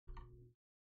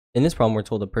In this problem, we're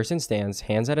told a person stands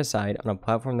hands at his side on a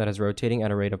platform that is rotating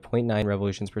at a rate of 0.9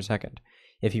 revolutions per second.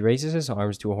 If he raises his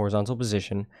arms to a horizontal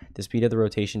position, the speed of the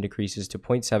rotation decreases to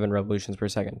 0.7 revolutions per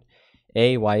second.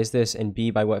 A, why is this? And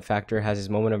B, by what factor has his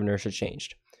moment of inertia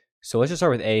changed? So let's just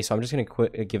start with A. So I'm just going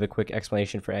to give a quick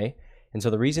explanation for A. And so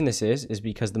the reason this is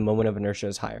because the moment of inertia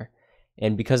is higher.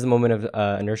 And because the moment of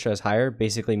inertia is higher,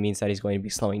 basically means that he's going to be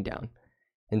slowing down.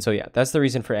 And so yeah, that's the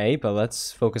reason for A, but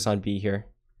let's focus on B here.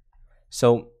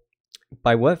 So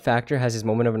by what factor has his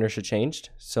moment of inertia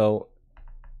changed? So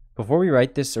before we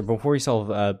write this, or before we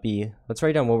solve B, let's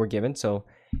write down what we're given. So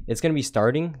it's going to be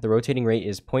starting, the rotating rate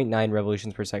is 0.9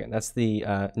 revolutions per second. That's the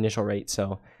initial rate.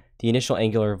 So the initial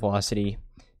angular velocity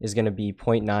is going to be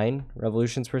 0.9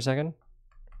 revolutions per second.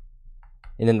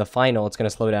 And then the final, it's going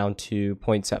to slow down to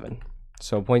 0.7.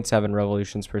 So 0.7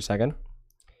 revolutions per second.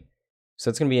 So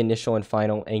it's going to be initial and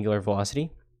final angular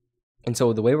velocity. And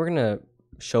so the way we're going to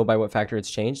show by what factor it's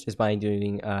changed is by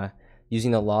doing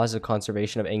using the laws of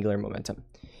conservation of angular momentum,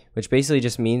 which basically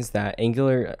just means that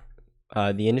the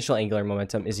initial angular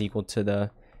momentum is equal to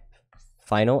the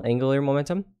final angular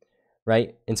momentum,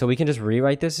 right? And so we can just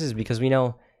rewrite this is because we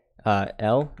know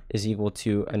L is equal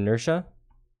to inertia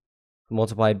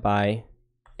multiplied by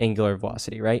angular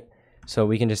velocity, right? So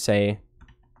we can just say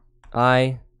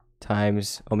I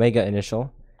times omega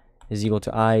initial is equal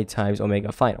to I times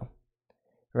omega final,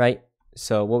 right?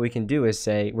 So what we can do is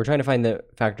say, we're trying to find the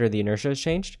factor the inertia has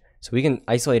changed. So we can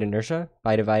isolate inertia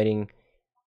by dividing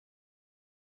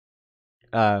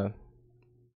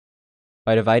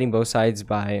both sides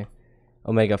by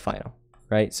omega final,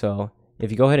 right? So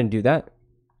if you go ahead and do that,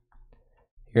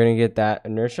 you're going to get that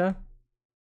inertia,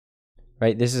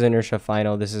 right? This is inertia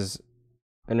final. This is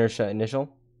inertia initial,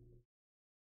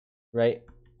 right?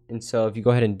 And so if you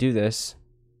go ahead and do this,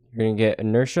 you're going to get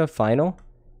inertia final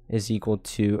is equal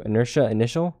to inertia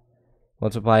initial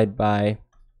multiplied by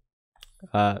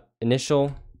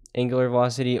initial angular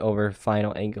velocity over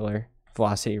final angular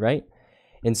velocity, right?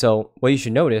 And so what you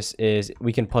should notice is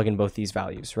we can plug in both these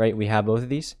values, right? We have both of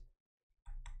these.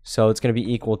 So it's going to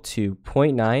be equal to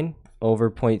 0.9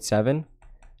 over 0.7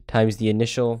 times the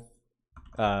initial,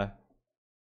 moment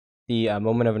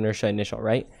of inertia initial,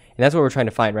 right? And that's what we're trying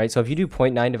to find, right? So if you do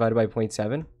 0.9 divided by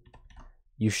 0.7,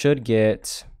 you should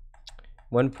get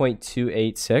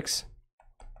 1.286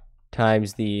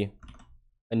 times the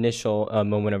initial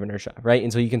moment of inertia, right?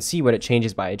 And so you can see what it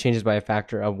changes by. It changes by a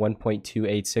factor of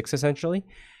 1.286 essentially,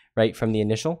 right, from the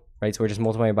initial, right? So we're just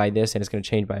multiplying by this, and it's going to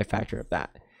change by a factor of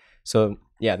that. So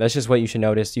yeah, that's just what you should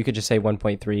notice. You could just say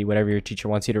 1.3, whatever your teacher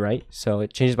wants you to write. So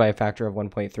it changes by a factor of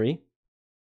 1.3.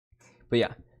 But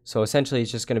yeah, so essentially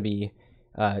it's just going to be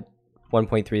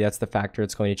 1.3. That's the factor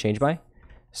it's going to change by.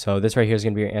 So this right here is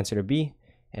going to be your answer to B.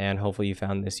 And hopefully you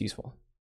found this useful.